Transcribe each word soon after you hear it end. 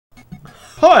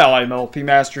Hi, I'm LP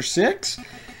Master 6,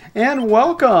 and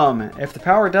welcome! If the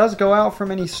power does go out from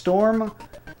any storm,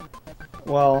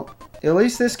 well, at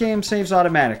least this game saves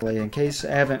automatically, in case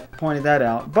I haven't pointed that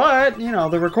out. But, you know,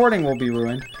 the recording will be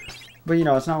ruined. But, you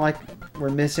know, it's not like we're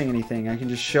missing anything. I can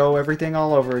just show everything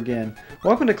all over again.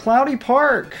 Welcome to Cloudy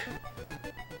Park!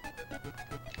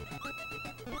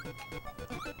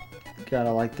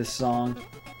 Gotta like this song.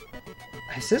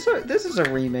 This is a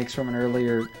remix from an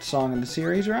earlier song in the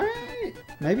series, right?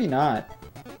 Maybe not.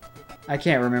 I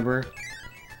can't remember.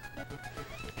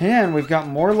 And we've got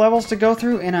more levels to go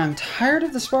through, and I'm tired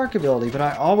of the spark ability, but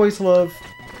I always love...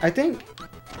 I think,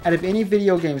 out of any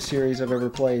video game series I've ever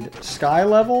played, sky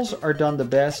levels are done the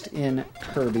best in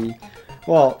Kirby.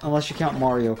 Well, unless you count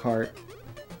Mario Kart.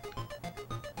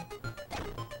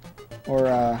 Or,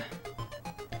 I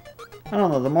don't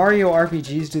know, the Mario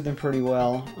RPGs do them pretty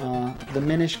well. The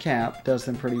Minish Cap does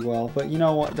them pretty well. But you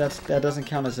know what? That doesn't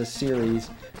count as a series.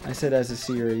 I said as a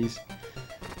series.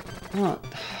 Oh,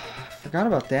 forgot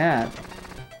about that.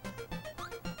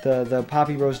 The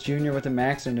Poppy Rose Jr. with the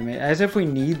max intimate. As if we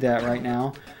need that right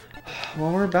now.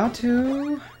 Well, we're about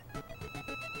to...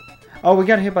 Oh, we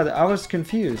got hit by the... I was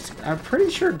confused. I'm pretty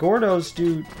sure Gordos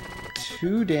do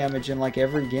 2 damage in like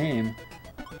every game.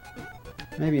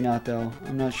 Maybe not though.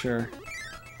 I'm not sure.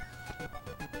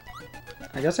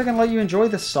 I guess I can let you enjoy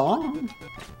the song?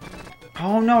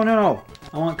 Oh, no, no, no.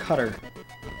 I want Cutter.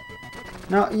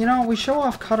 Now, you know, we show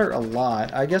off Cutter a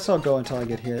lot. I guess I'll go until I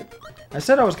get hit. I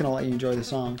said I was going to let you enjoy the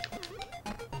song.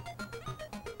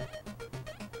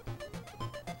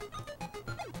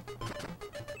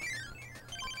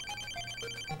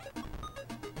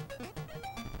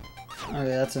 Okay,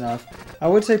 that's enough. I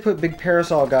would say put Big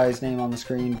Parasol Guy's name on the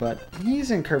screen, but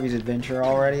he's in Kirby's Adventure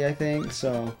already, I think,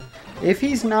 so... If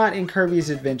he's not in Kirby's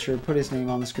Adventure, put his name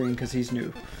on the screen because he's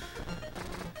new.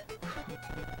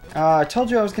 I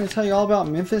told you I was going to tell you all about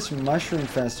Memphis Mushroom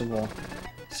Festival.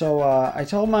 So I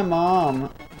told my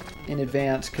mom in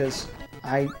advance because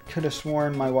I could have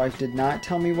sworn my wife did not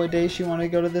tell me what day she wanted to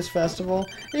go to this festival.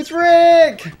 It's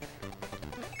Rick!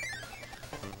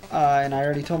 And I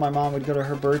already told my mom we'd go to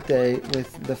her birthday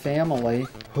with the family.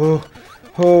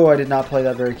 Oh, I did not play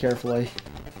that very carefully.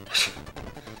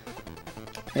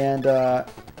 And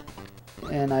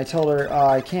I told her,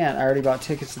 I can't. I already bought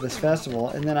tickets to this festival.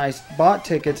 And then I bought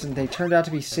tickets, and they turned out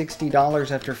to be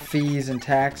 $60 after fees and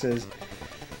taxes.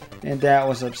 And that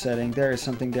was upsetting. There is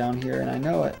something down here, and I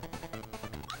know it.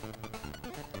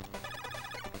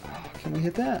 Oh, can we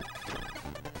hit that?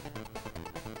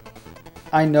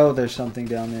 I know there's something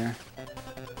down there.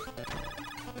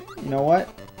 You know what?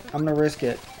 I'm gonna risk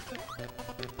it.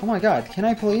 Oh my god, can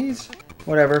I please?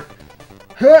 Whatever.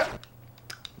 Huh!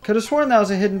 Could have sworn that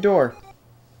was a hidden door.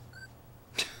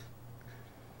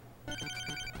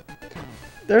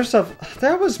 There's stuff...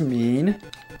 That was mean.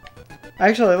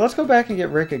 Actually, let's go back and get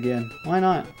Rick again. Why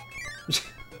not?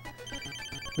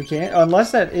 We can't...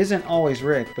 Unless that isn't always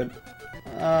Rick, but...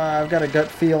 I've got a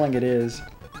gut feeling it is.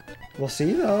 We'll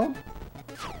see, though.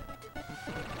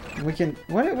 We can...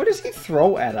 What does he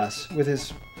throw at us with his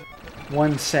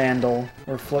one sandal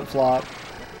or flip-flop?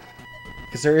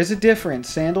 Because there is a difference.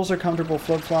 Sandals are comfortable,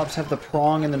 flip-flops have the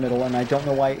prong in the middle, and I don't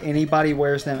know why anybody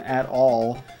wears them at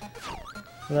all.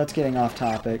 Well, that's getting off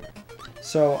topic.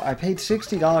 So, I paid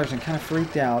 $60 and kind of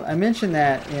freaked out. I mentioned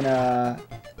that in, I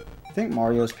think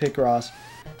Mario's Picross.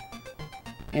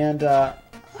 And, I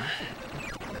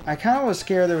kind of was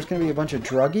scared there was going to be a bunch of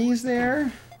druggies there.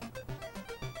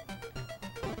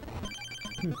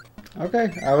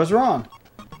 Okay, I was wrong.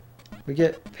 We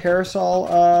get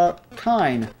Parasol,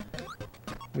 Kine.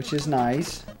 Which is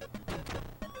nice.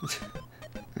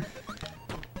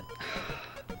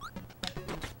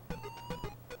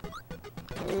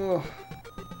 Oh,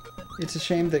 it's a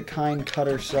shame that Kind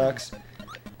Cutter sucks.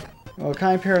 Well,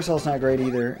 Kind Parasol's not great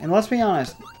either. And let's be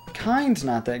honest, Kind's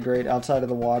not that great outside of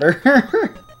the water.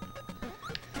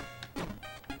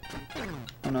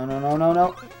 Oh, no, no, no, no,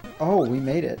 no. Oh, we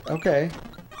made it. Okay.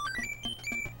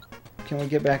 Can we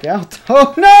get back out?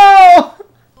 Oh, no!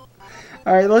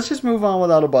 Alright, let's just move on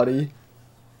without a buddy.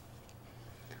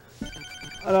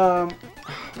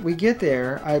 We get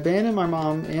there. I abandoned my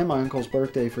mom and my uncle's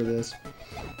birthday for this.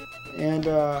 And,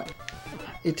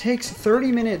 it takes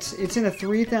 30 minutes. It's in a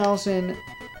 3,000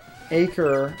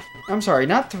 acre... I'm sorry,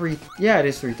 not 3... Yeah, it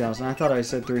is 3,000. I thought I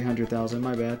said 300,000.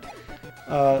 My bad.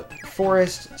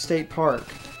 Forest State Park.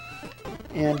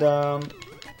 And,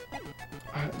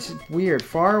 it's weird.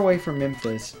 Far away from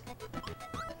Memphis.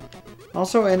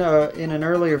 Also, in an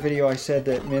earlier video, I said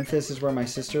that Memphis is where my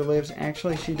sister lives.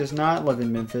 Actually, she does not live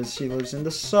in Memphis. She lives in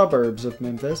the suburbs of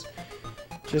Memphis.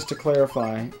 Just to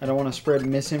clarify, I don't want to spread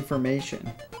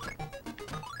misinformation.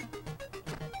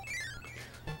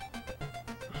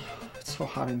 It's so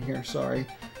hot in here, sorry.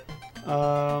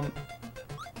 I'm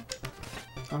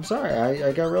sorry,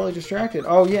 I got really distracted.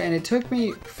 Oh yeah, and it took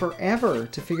me forever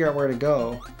to figure out where to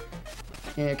go.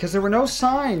 Because there were no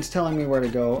signs telling me where to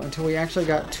go until we actually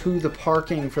got to the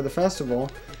parking for the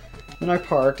festival. Then I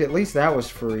parked, at least that was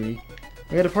free.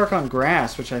 We had to park on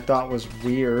grass, which I thought was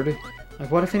weird. Like,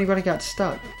 what if anybody got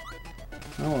stuck?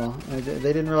 Oh well, they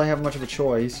didn't really have much of a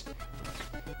choice.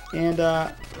 And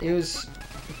it was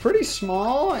pretty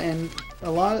small, and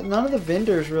none of the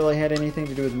vendors really had anything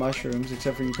to do with mushrooms,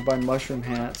 except for you could buy mushroom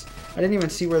hats. I didn't even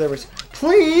see where there was...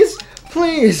 Please!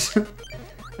 Please!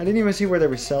 I didn't even see where they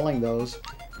were selling those.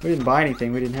 We didn't buy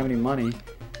anything, we didn't have any money.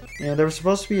 And there was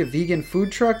supposed to be a vegan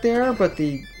food truck there, but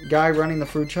the guy running the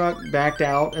food truck backed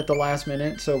out at the last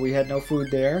minute, so we had no food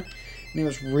there. And it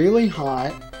was really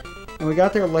hot, and we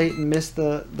got there late and missed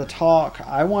the talk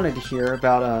I wanted to hear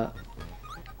about,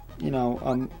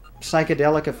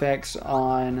 psychedelic effects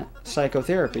on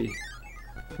psychotherapy,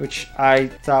 which I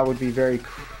thought would be very...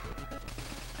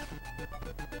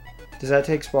 Does that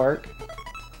take spark?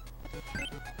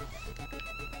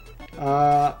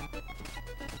 I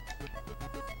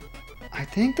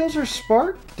think those are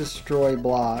spark destroy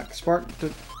blocks.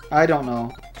 I don't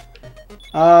know.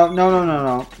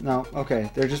 No. Okay,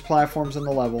 they're just platforms in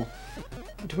the level.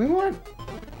 Do we want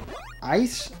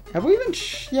ice? Have we even...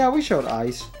 yeah, we showed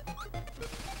ice.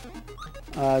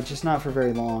 Just not for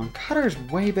very long. Cutter's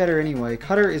way better anyway.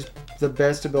 Cutter is the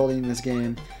best ability in this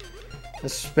game.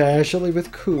 Especially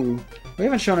with Ku. We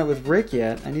haven't shown it with Rick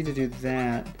yet. I need to do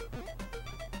that.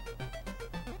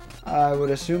 I would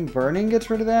assume burning gets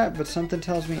rid of that, but something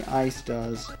tells me ice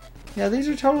does. Yeah, these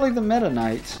are totally the Meta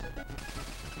Knights.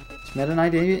 Is Meta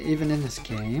Knight even in this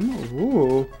game?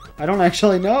 Ooh, I don't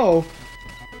actually know.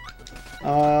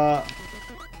 Alright.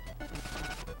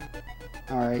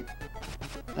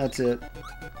 That's it.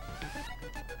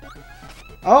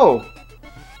 Oh!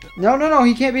 No,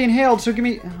 he can't be inhaled, so give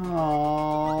me...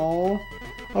 Oh.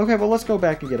 Okay, well, let's go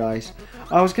back and get ice.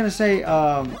 I was gonna say,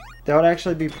 that would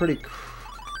actually be pretty...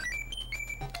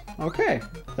 Okay,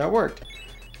 that worked.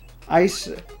 Ice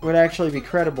would actually be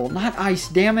credible. Not ice,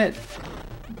 damn it!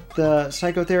 The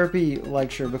psychotherapy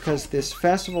lecture, because this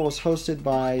festival was hosted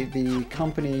by the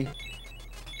company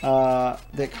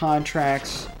that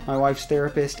contracts my wife's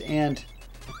therapist and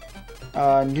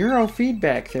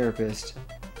neurofeedback therapist,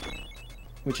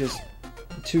 which is,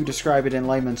 to describe it in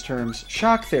layman's terms,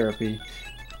 shock therapy.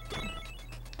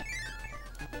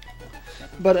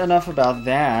 But enough about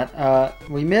that.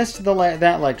 We missed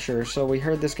that lecture, so we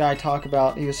heard this guy talk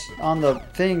about... He was on the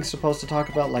thing supposed to talk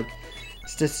about, like,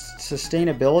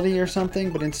 sustainability or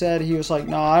something, but instead he was like,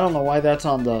 no, I don't know why that's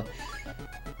on the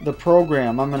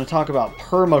program. I'm going to talk about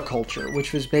permaculture,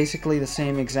 which was basically the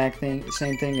same thing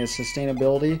as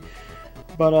sustainability.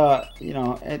 But,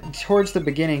 towards the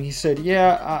beginning, he said,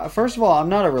 yeah, first of all, I'm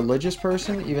not a religious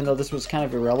person, even though this was kind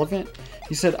of irrelevant.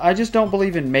 He said, I just don't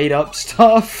believe in made-up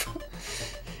stuff.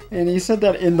 And he said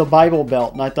that in the Bible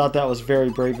Belt, and I thought that was very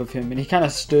brave of him. And he kind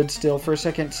of stood still for a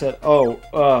second and said,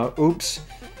 oops.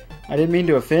 I didn't mean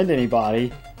to offend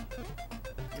anybody.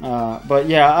 But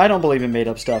yeah, I don't believe in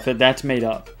made-up stuff. That's made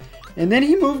up. And then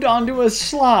he moved on to a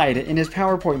slide in his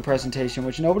PowerPoint presentation,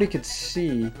 which nobody could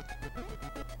see.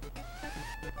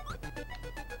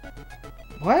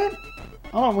 What?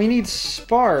 Oh, we need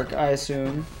spark, I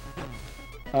assume.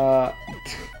 I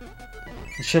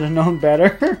should have known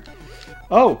better.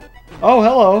 Oh,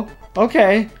 hello.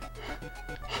 Okay.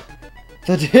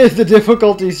 The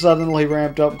difficulty suddenly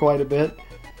ramped up quite a bit.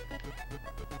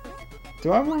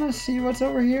 Do I want to see what's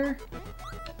over here?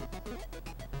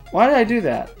 Why did I do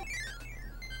that?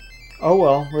 Oh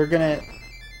well, we're gonna...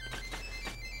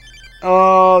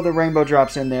 Oh, the rainbow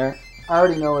drops in there. I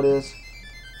already know it is.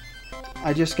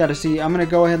 I just gotta see. I'm gonna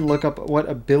go ahead and look up what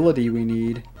ability we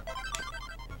need.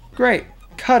 Great.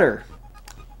 Cutter.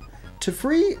 To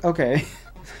free... Okay.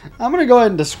 I'm going to go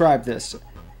ahead and describe this.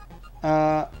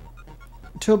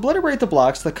 To obliterate the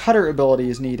blocks, the cutter ability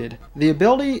is needed. The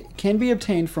ability can be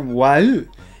obtained from Wau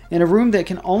in a room that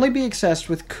can only be accessed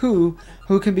with Ku,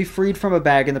 who can be freed from a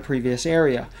bag in the previous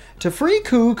area. To free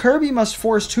Ku, Kirby must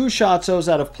force two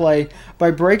Shotzos out of play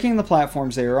by breaking the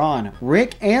platforms they are on.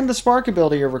 Rick and the Spark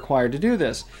ability are required to do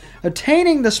this.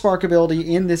 Attaining the Spark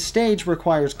ability in this stage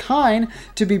requires Kine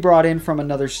to be brought in from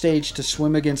another stage to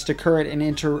swim against a current and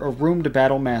enter a room to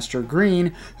battle Master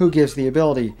Green, who gives the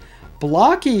ability.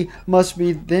 Blocky must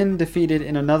be then defeated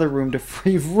in another room to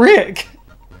free Rick.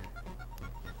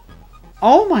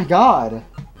 Oh my god.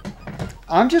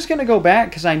 I'm just going to go back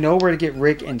because I know where to get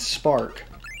Rick and Spark.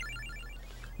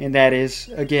 And that is,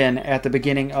 again, at the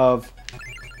beginning of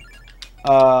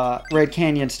Red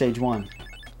Canyon Stage 1.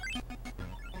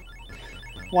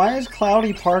 Why is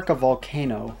Cloudy Park a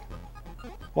volcano?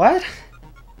 What?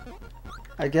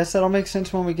 I guess that'll make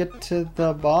sense when we get to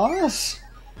the boss?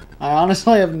 I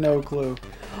honestly have no clue.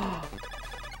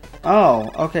 Oh,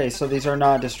 okay, so these are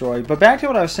not destroyed. But back to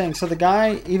what I was saying. So the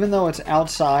guy, even though it's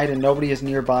outside and nobody is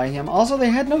nearby him, also they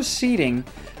had no seating.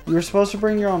 You were supposed to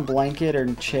bring your own blanket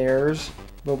or chairs,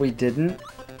 but we didn't.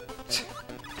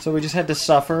 So we just had to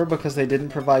suffer because they didn't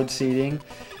provide seating.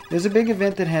 There's a big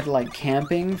event that had like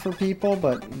camping for people,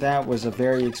 but that was a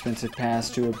very expensive pass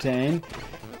to obtain.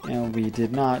 And we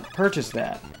did not purchase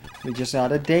that. We just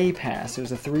got a day pass. It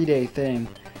was a 3-day thing.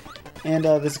 And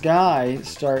this guy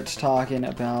starts talking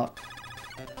about...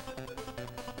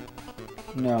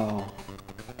 No.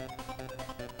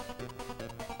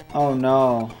 Oh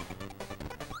no.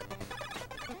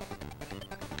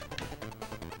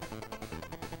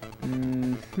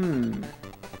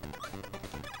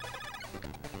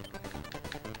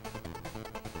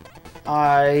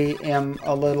 I am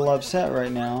a little upset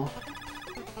right now.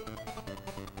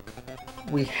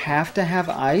 We have to have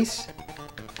ice?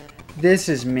 This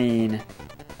is mean.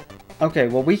 Okay,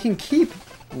 well we can keep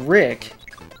Rick.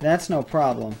 That's no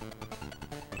problem.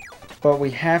 But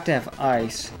we have to have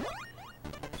ice.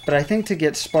 But I think to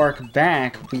get Spark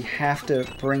back, we have to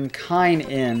bring Kine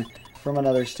in from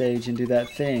another stage and do that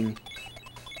thing.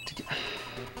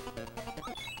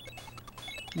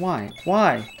 Why?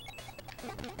 Why?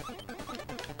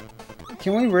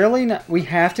 Can we really not? We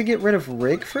have to get rid of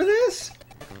Rick for this?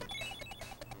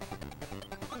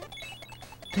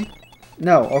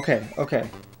 No, okay, okay.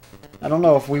 I don't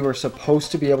know if we were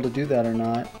supposed to be able to do that or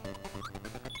not.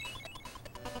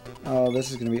 Oh, this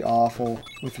is going to be awful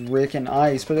with Rick and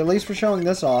Ice, but at least we're showing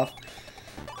this off.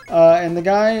 And the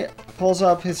guy pulls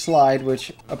up his slide,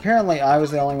 which apparently I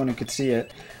was the only one who could see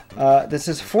it. That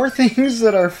says 4 things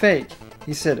that are fake.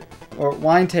 He said, or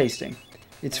wine tasting.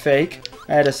 It's fake.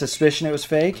 I had a suspicion it was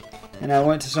fake, and I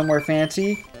went to somewhere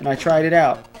fancy, and I tried it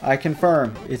out. I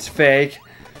confirm, it's fake.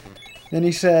 Then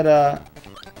he said,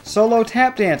 solo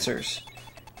tap dancers.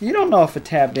 You don't know if a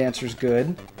tap dancer's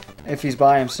good if he's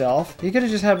by himself. He could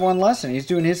have just had one lesson. He's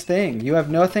doing his thing. You have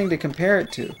nothing to compare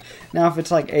it to. Now, if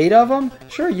it's like 8 of them,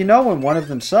 sure, you know when one of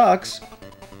them sucks.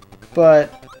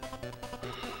 But...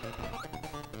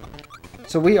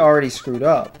 So we already screwed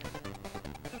up.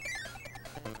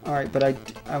 Alright, but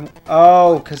I'm...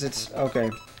 Oh, because it's... Okay.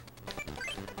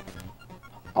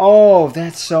 Oh,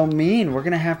 that's so mean. We're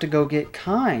going to have to go get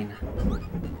Kine.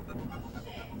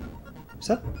 Is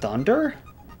that thunder?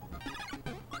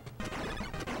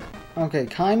 Okay,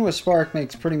 Kine with Spark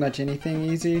makes pretty much anything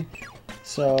easy.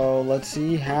 So, let's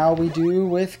see how we do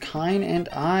with Kine and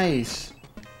Ice.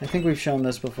 I think we've shown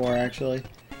this before, actually.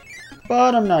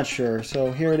 But I'm not sure,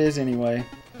 so here it is anyway.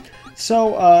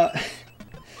 So,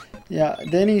 yeah,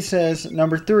 then he says,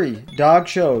 number 3, dog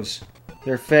shows.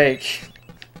 They're fake.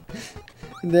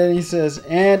 Then he says,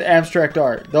 and abstract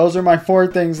art. Those are my 4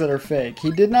 things that are fake.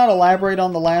 He did not elaborate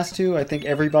on the last 2. I think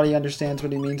everybody understands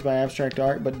what he means by abstract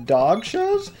art. But dog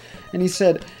shows? And he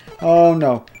said, oh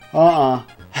no,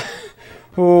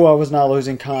 Oh, I was not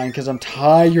losing Kine because I'm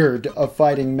tired of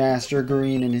fighting Master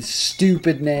Green and his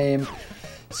stupid name.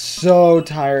 So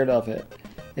tired of it.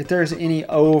 If there's any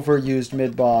overused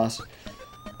mid-boss.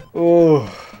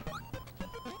 Oh.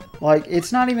 Like,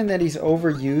 it's not even that he's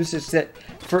overused. It's that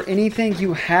for anything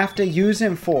you have to use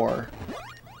him for.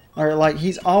 Or, like,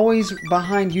 he's always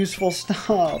behind useful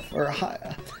stuff. Or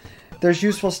there's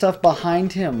useful stuff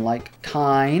behind him, like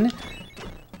Kine.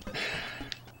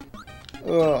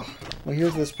 Ugh. Well,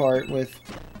 here's this part with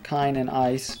Kine and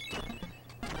Ice.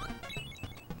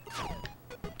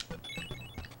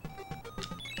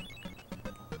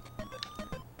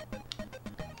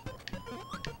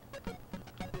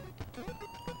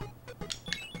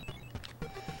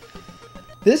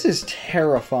 This is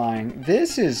terrifying.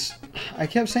 This is... I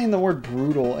kept saying the word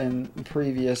brutal in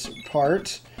previous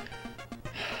parts.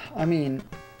 I mean,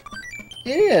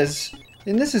 it is.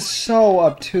 And this is so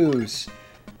obtuse.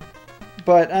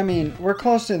 But, I mean, we're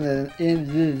close to the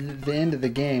end of the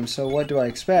game, so what do I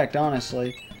expect,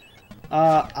 honestly?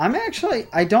 I'm actually...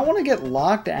 I don't want to get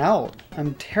locked out.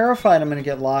 I'm terrified I'm going to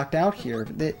get locked out here.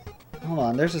 Hold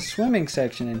on, there's a swimming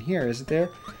section in here, isn't there?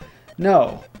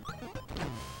 No.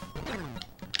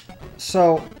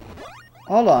 So,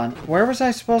 hold on. Where was I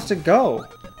supposed to go?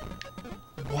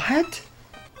 What?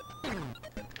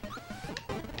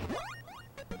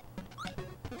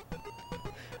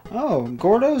 Oh,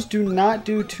 Gordos do not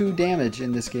do 2 damage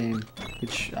in this game,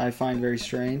 which I find very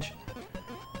strange.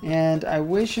 And I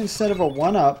wish instead of a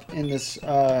 1-up in this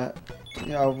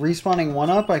respawning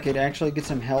 1-up, I could actually get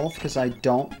some health, because I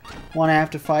don't want to have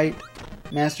to fight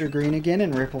Master Green again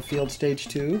in Ripple Field Stage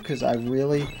 2, because I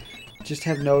really just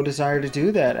have no desire to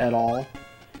do that at all.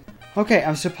 Okay,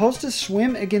 I'm supposed to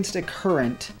swim against a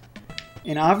current,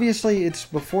 and obviously it's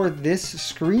before this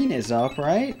screen is up,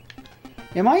 right?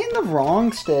 Am I in the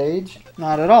wrong stage?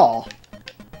 Not at all.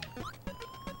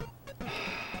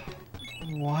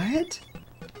 What?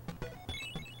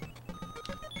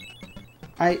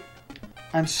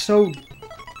 I'm so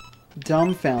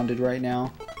dumbfounded right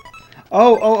now.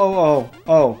 Oh.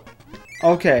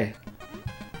 Okay.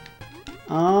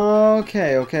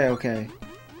 Okay.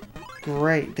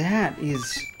 Great. That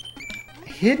is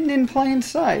hidden in plain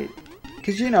sight.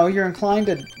 Because, you know, you're inclined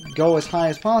to go as high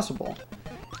as possible.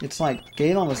 It's like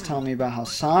Galen was telling me about how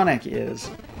Sonic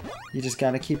is. You just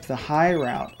got to keep the high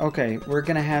route. Okay, we're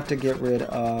going to have to get rid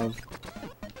of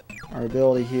our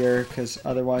ability here, because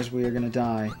otherwise we are going to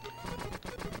die.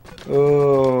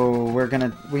 Oh,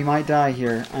 we might die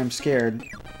here. I'm scared.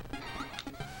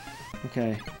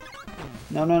 Okay.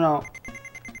 No.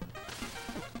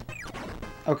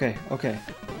 Okay.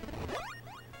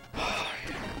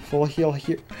 Full heal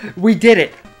here. We did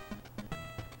it!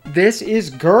 This is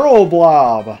Girl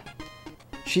Blob.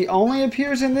 She only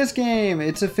appears in this game.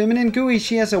 It's a feminine GUI.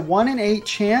 She has a 1 in 8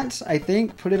 chance, I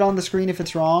think, put it on the screen if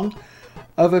it's wrong,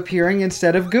 of appearing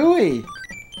instead of GUI.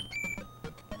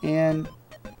 And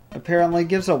apparently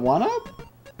gives a 1-up?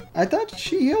 I thought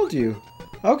she healed you.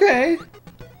 Okay.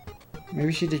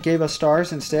 Maybe she just gave us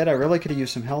stars instead. I really could have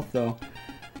used some health, though.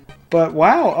 But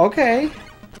wow, okay.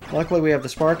 Luckily we have the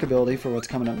Spark ability for what's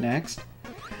coming up next.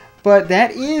 But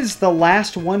that is the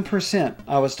last 1%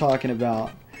 I was talking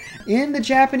about. In the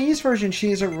Japanese version,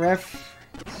 she is a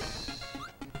reference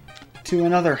to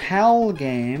another HAL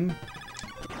game.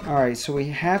 Alright, so we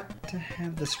have to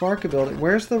have the Spark ability.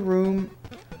 Where's the room?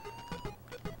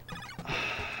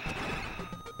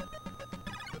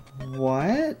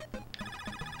 What?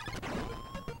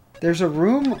 There's a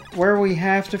room where we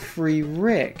have to free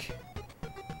Rick.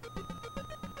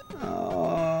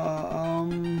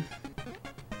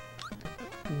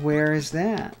 Where is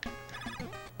that?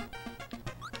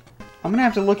 I'm gonna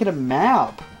have to look at a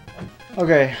map.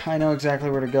 Okay, I know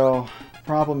exactly where to go.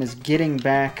 Problem is getting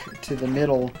back to the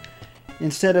middle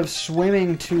instead of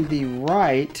swimming to the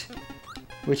right,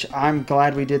 which I'm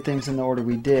glad we did things in the order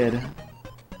we did.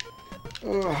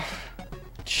 Ugh.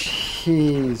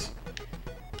 Jeez.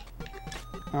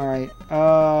 Alright,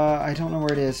 I don't know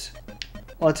where it is.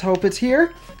 Let's hope it's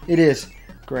here. It is.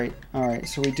 Great. Alright,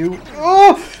 so we do...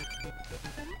 Oh!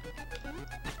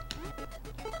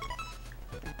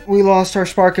 We lost our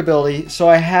Spark ability, so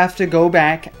I have to go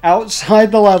back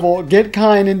outside the level, get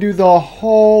kind, and do the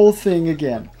whole thing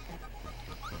again.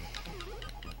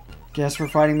 Guess we're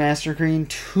fighting Master Green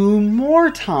 2 more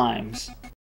times.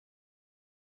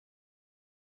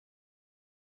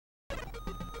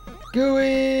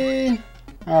 Gooey!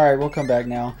 Alright, we'll come back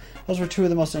now. Those were 2 of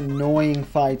the most annoying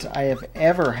fights I have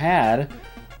ever had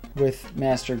with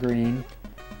Master Green.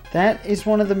 That is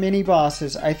one of the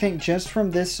mini-bosses, I think, just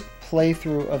from this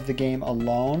playthrough of the game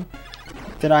alone,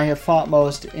 that I have fought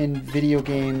most in video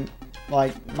game,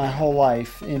 like, my whole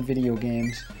life in video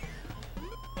games.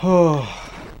 Oh,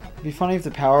 it'd be funny if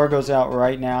the power goes out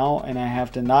right now, and I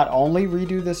have to not only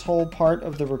redo this whole part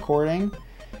of the recording.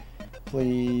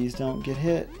 Please don't get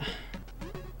hit.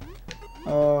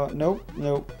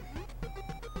 Nope.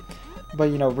 But,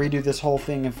 you know, redo this whole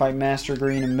thing and fight Master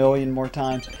Green a million more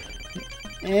times.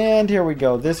 And here we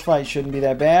go. This fight shouldn't be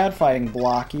that bad. Fighting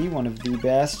Blocky, one of the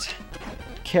best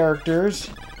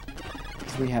characters.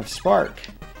 Because we have Spark.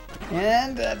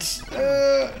 And that's...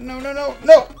 No!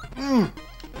 Mm.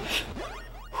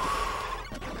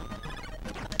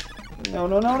 No.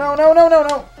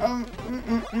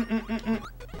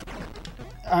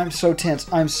 I'm so tense.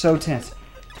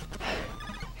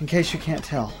 In case you can't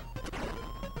tell.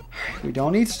 Alright, we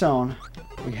don't need stone.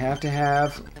 We have to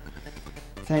have...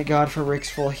 Thank God for Rick's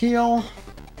full heal.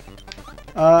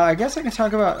 I guess I can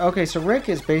talk about... Okay, so Rick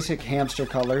is basic hamster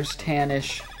colors.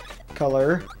 Tannish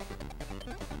color.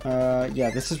 Yeah,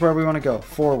 this is where we want to go.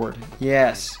 Forward.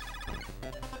 Yes.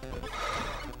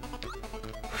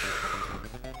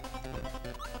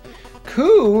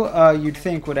 Koo, you'd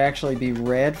think would actually be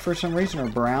red for some reason, or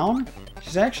brown.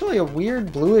 She's actually a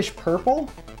weird bluish purple.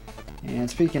 And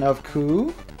speaking of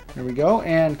Koo, here we go.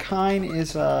 And Kine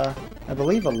is, I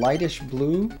believe, a lightish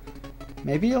blue.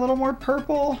 Maybe a little more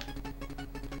purple?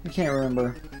 I can't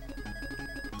remember.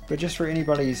 But just for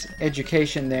anybody's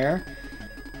education there.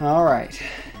 Alright.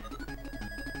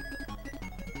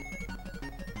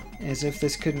 As if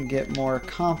this couldn't get more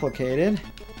complicated.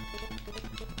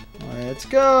 Let's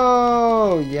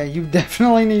go! Yeah, you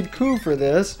definitely need Ku for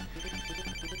this.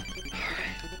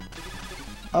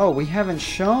 Oh, we haven't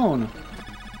shown.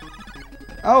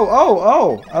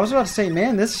 Oh! I was about to say,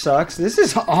 man, this sucks. This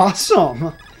is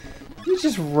awesome. You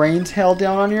just rains hell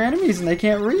down on your enemies and they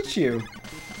can't reach you.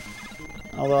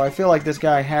 Although I feel like this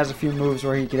guy has a few moves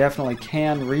where he definitely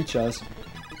can reach us.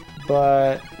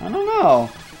 But, I don't know.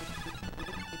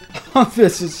 Oh,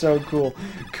 this is so cool.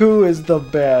 Ku is the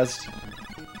best.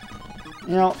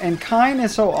 You know, and Kine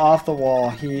is so off the wall.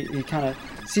 He kind of...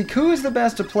 See, Ku is the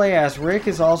best to play as. Rick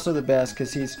is also the best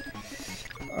because he's...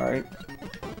 Alright.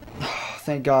 Oh,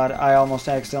 thank God. I almost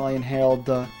accidentally inhaled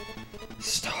the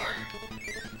star.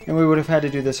 And we would have had to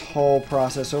do this whole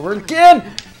process over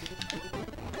again!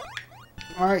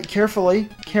 Alright, carefully.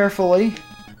 Carefully.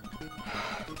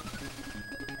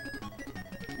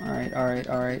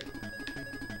 Alright.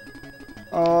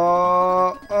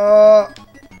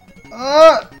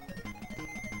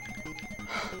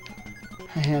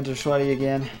 My hands are sweaty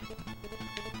again.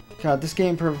 God, this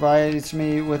game provides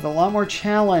me with a lot more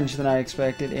challenge than I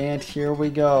expected, and here we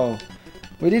go.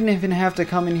 We didn't even have to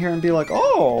come in here and be like,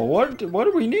 oh, what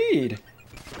do we need?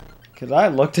 Because I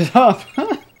looked it up.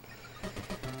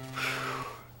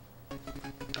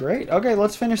 Great. Okay,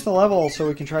 let's finish the level so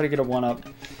we can try to get a 1-up.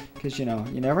 Because, you know,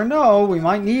 you never know. We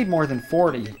might need more than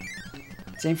 40.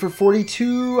 Let's aim for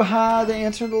 42. Ha, the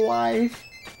answer to life.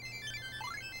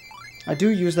 I do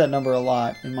use that number a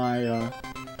lot in my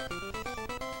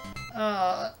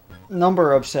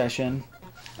number obsession.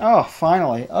 Oh,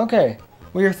 finally. Okay.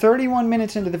 We are 31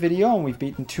 minutes into the video and we've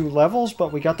beaten 2 levels,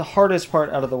 but we got the hardest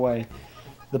part out of the way.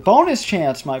 The bonus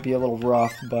chance might be a little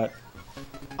rough, but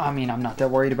I mean, I'm not that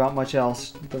worried about much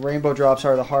else. The rainbow drops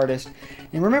are the hardest.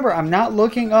 And remember, I'm not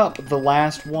looking up the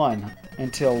last one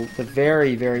until the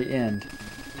very, very end.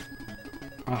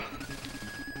 Oh.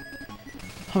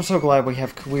 I'm so glad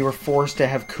we were forced to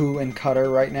have Ku and Cutter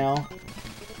right now.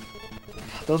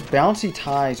 Those bouncy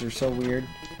ties are so weird.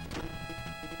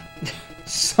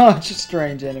 Such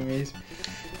strange enemies.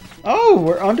 Oh,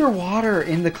 we're underwater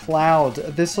in the clouds.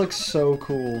 This looks so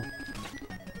cool.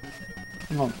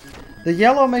 Oh, the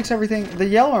yellow makes everything... The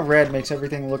yellow and red makes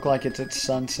everything look like it's at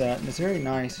sunset. And it's very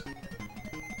nice.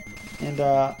 And,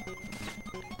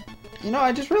 you know,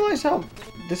 I just realized how...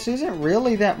 This isn't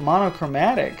really that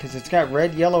monochromatic, because it's got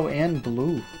red, yellow, and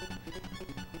blue.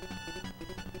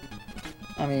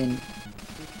 I mean,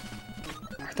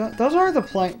 those are the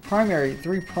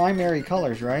three primary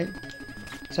colors, right?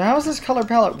 So how is this color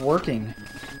palette working?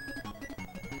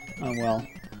 Oh, well,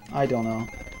 I don't know.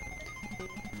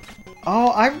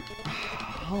 Oh,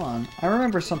 hold on. I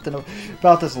remember something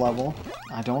about this level.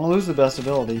 I don't want to lose the best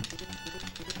ability.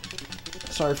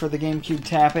 Sorry for the GameCube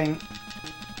tapping.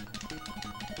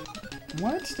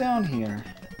 What's down here?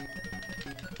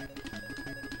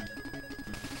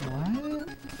 What?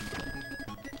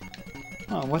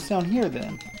 Oh, what's down here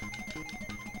then?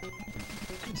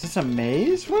 Is this a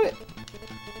maze?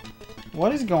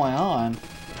 What is going on?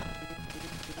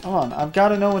 Hold on, I've got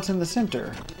to know what's in the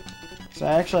center. So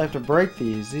I actually have to break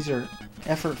these. These are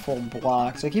effortful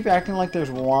blocks. I keep acting like there's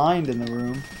wind in the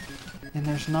room, and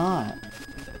there's not.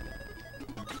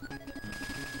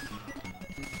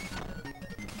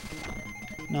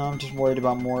 No, I'm just worried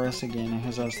about Morris again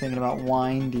because I was thinking about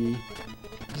Windy.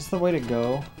 Is this the way to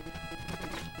go?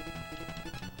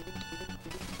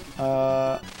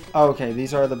 Okay,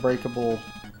 these are the breakable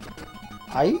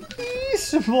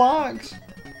ice blocks.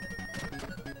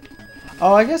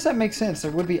 Oh, I guess that makes sense.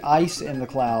 There would be ice in the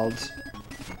clouds.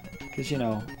 Because, you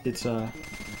know, it's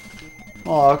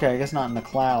well, okay, I guess not in the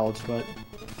clouds, but,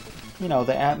 you know,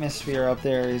 the atmosphere up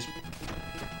there is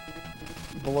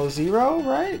below 0,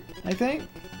 right? I think?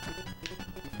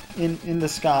 In the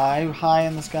sky, high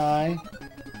in the sky.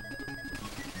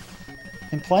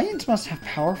 And planes must have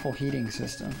powerful heating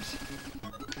systems.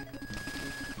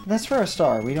 That's for a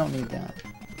star. We don't need that.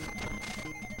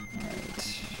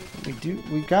 Alright.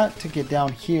 We've got to get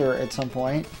down here at some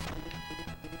point.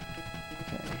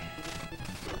 Okay.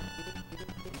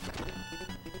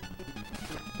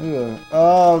 Ugh.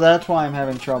 Oh, that's why I'm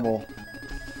having trouble.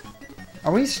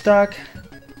 Are we stuck?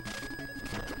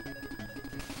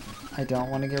 I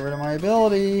don't want to get rid of my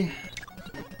ability.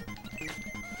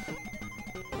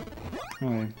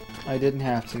 Okay, I didn't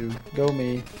have to. Go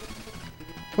me.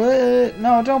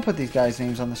 No, don't put these guys'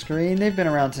 names on the screen. They've been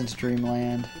around since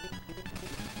Dreamland.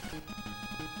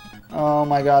 Oh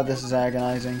my god, this is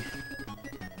agonizing.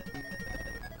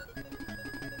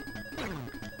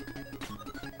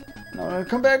 No,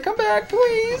 come back,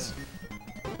 please!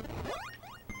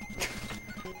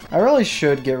 I really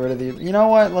should get rid of the... You know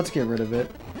what? Let's get rid of it.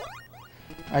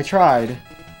 I tried.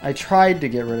 I tried to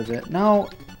get rid of it. No.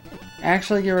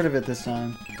 Actually get rid of it this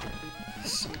time.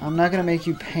 I'm not going to make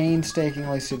you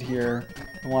painstakingly sit here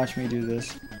and watch me do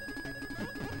this.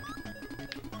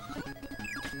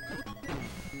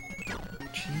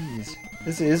 Jeez.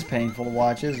 This is painful to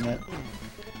watch, isn't it?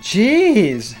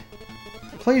 Jeez!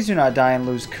 Please do not die and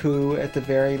lose coup at the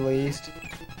very least.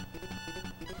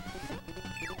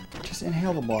 Just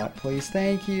inhale the block, please.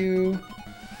 Thank you.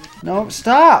 No,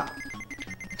 stop!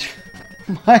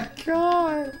 My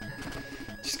God!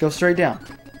 Just go straight down.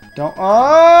 Don't...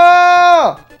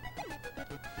 Oh!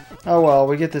 Oh well,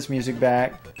 we get this music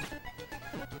back.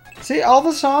 See, all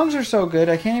the songs are so good,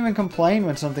 I can't even complain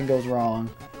when something goes wrong.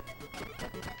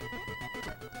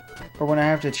 Or when I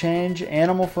have to change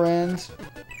animal friends.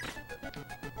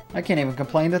 I can't even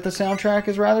complain that the soundtrack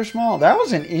is rather small. That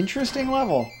was an interesting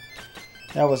level.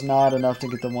 That was not enough to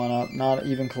get the 1-up. Not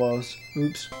even close.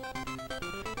 Oops.